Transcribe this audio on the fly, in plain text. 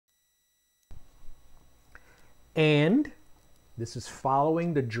And this is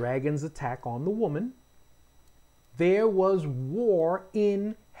following the dragon's attack on the woman. There was war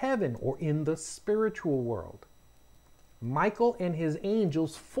in heaven, or in the spiritual world. Michael and his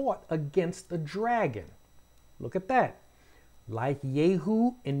angels fought against the dragon. Look at that. Like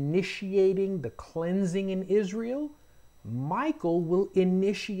Jehu initiating the cleansing in Israel, Michael will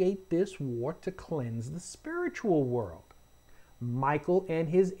initiate this war to cleanse the spiritual world. Michael and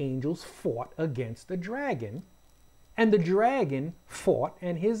his angels fought against the dragon, and the dragon fought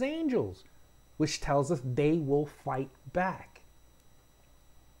and his angels, which tells us they will fight back,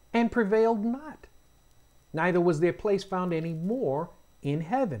 and prevailed not. Neither was their place found any more in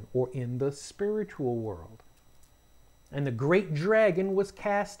heaven or in the spiritual world. And the great dragon was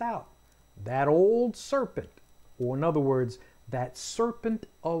cast out, that old serpent, or in other words, that serpent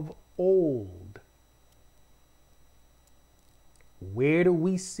of old. Where do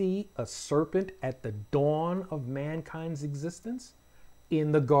we see a serpent at the dawn of mankind's existence?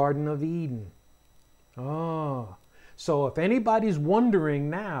 In the Garden of Eden. So if anybody's wondering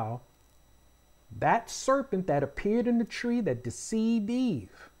now, that serpent that appeared in the tree that deceived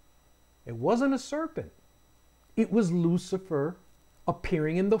Eve, it wasn't a serpent. It was Lucifer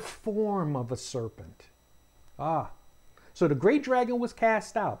appearing in the form of a serpent. So the great dragon was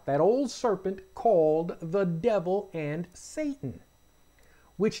cast out, that old serpent called the devil and Satan,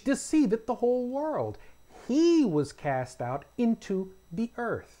 which deceiveth the whole world. He was cast out into the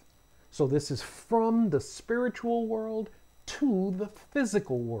earth. So this is from the spiritual world to the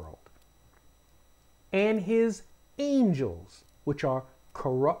physical world. And his angels, which are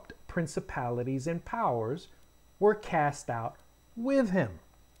corrupt principalities and powers, were cast out with him.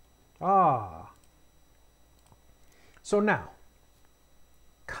 So now,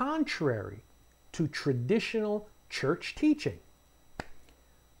 contrary to traditional church teaching,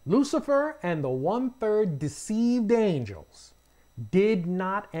 Lucifer and the 1/3 deceived angels did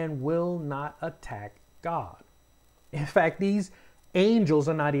not and will not attack God. In fact, these angels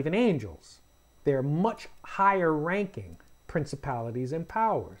are not even angels. They're much higher ranking principalities and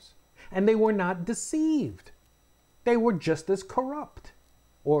powers. And they were not deceived. They were just as corrupt.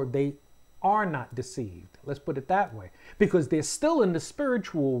 Or they are not deceived. Let's put it that way. Because they're still in the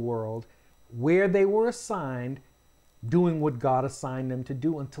spiritual world where they were assigned, doing what God assigned them to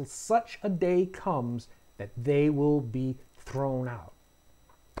do until such a day comes that they will be thrown out.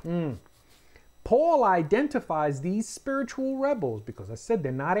 Paul identifies these spiritual rebels, because I said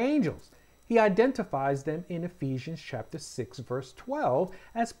they're not angels. He identifies them in Ephesians chapter 6, verse 12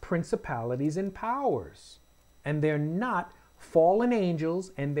 as principalities and powers. And they're not fallen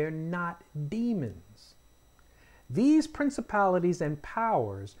angels, and they're not demons. These principalities and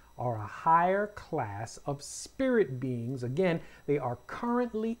powers are a higher class of spirit beings. Again, they are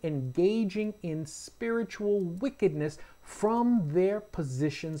currently engaging in spiritual wickedness from their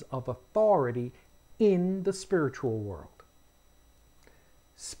positions of authority in the spiritual world.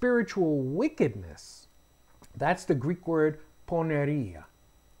 Spiritual wickedness, that's the Greek word poneria,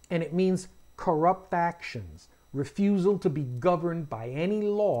 and it means corrupt actions, refusal to be governed by any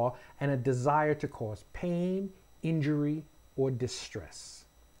law, and a desire to cause pain, injury, or distress.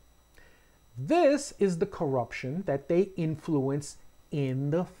 This is the corruption that they influence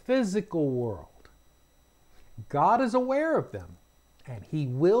in the physical world. God is aware of them, and he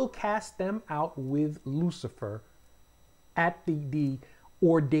will cast them out with Lucifer at the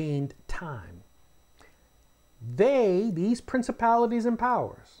ordained time. These principalities and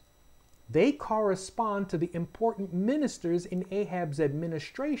powers, they correspond to the important ministers in Ahab's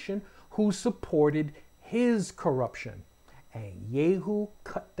administration who supported his corruption, and Jehu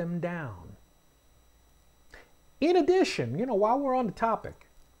cut them down. In addition, while we're on the topic,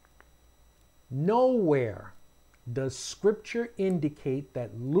 nowhere does Scripture indicate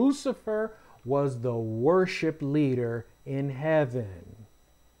that Lucifer was the worship leader in heaven.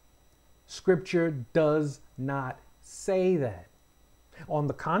 Scripture does not say that. On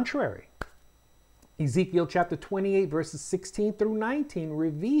the contrary, Ezekiel chapter 28, verses 16 through 19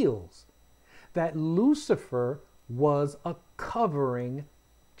 reveals that Lucifer was a covering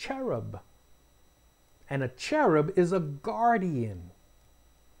cherub. And a cherub is a guardian.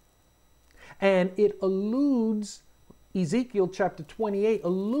 And it alludes, Ezekiel chapter 28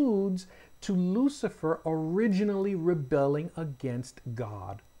 alludes to Lucifer originally rebelling against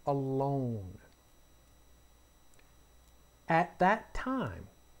God alone. At that time,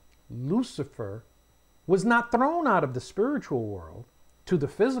 Lucifer was not thrown out of the spiritual world to the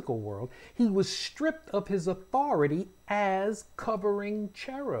physical world. He was stripped of his authority as covering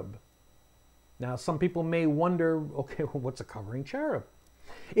cherub. Now, some people may wonder, okay, well, what's a covering cherub?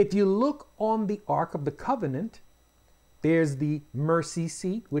 If you look on the Ark of the Covenant, there's the mercy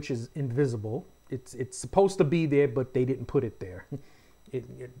seat, which is invisible. It's supposed to be there, but they didn't put it there.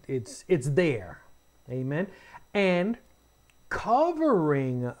 It's there. Amen. And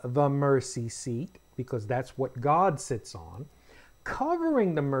covering the mercy seat, because that's what God sits on,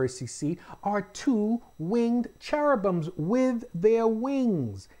 covering the mercy seat are two winged cherubims with their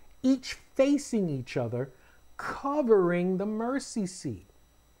wings, each facing each other, covering the mercy seat.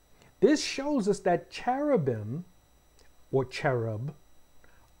 This shows us that cherubim or cherub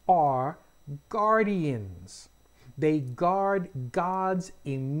are guardians. They guard God's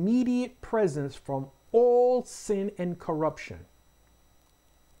immediate presence from all sin and corruption.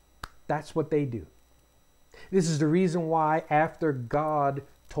 That's what they do. This is the reason why after God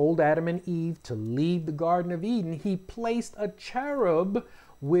told Adam and Eve to leave the Garden of Eden, he placed a cherub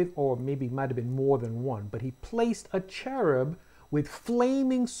with, or maybe it might have been more than one, but he placed a cherub with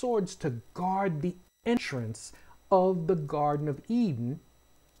flaming swords to guard the entrance of the Garden of Eden,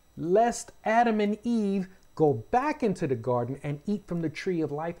 lest Adam and Eve go back into the garden and eat from the tree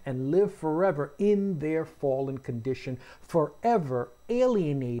of life and live forever in their fallen condition, forever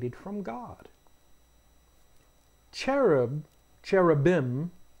alienated from God. Cherubim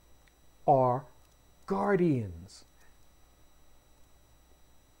are guardians.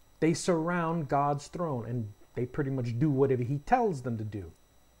 They surround God's throne and they pretty much do whatever he tells them to do.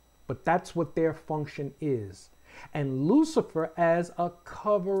 But that's what their function is. And Lucifer, as a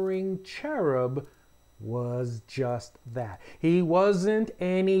covering cherub, was just that. He wasn't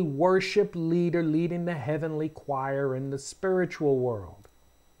any worship leader leading the heavenly choir in the spiritual world.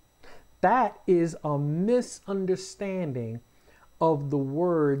 That is a misunderstanding of the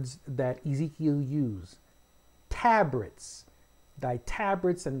words that Ezekiel used. Tabrets. Thy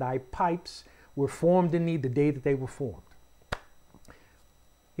tabrets and thy pipes were formed in thee the day that they were formed.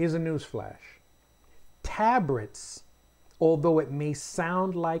 Here's a news flash. Tabrets, although it may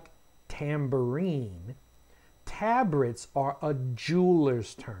sound like tambourine, tabrets are a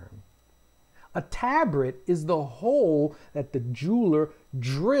jeweler's term. A tabret is the hole that the jeweler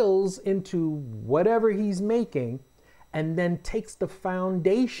drills into whatever he's making and then takes the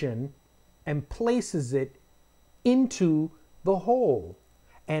foundation and places it into the hole.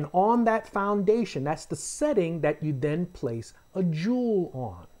 And on that foundation, that's the setting that you then place a jewel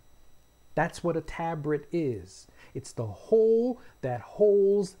on. That's what a tabret is. It's the hole that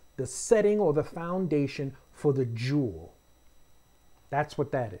holds the setting or the foundation for the jewel. That's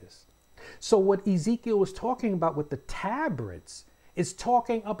what that is. So what Ezekiel was talking about with the tabrets is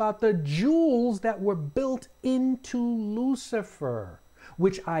talking about the jewels that were built into Lucifer,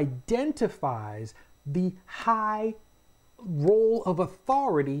 which identifies the high role of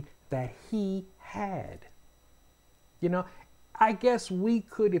authority that he had. You know, I guess we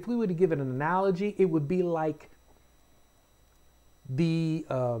could, if we were to give it an analogy, it would be like the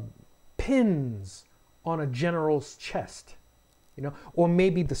pins on a general's chest, you know, or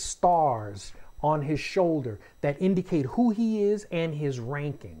maybe the stars on his shoulder that indicate who he is and his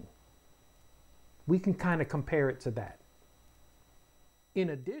ranking. We can kind of compare it to that. In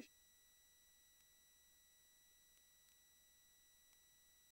addition,